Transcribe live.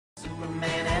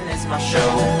man and it's my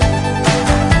show.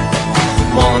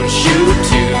 One shoe,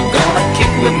 two, gonna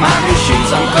kick with my new shoes.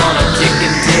 I'm gonna kick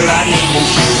until I need new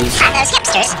shoes. Are those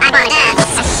hipsters? I wanna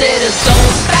dance. I said,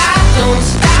 don't stop, don't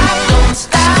stop, don't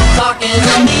stop talking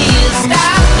to me.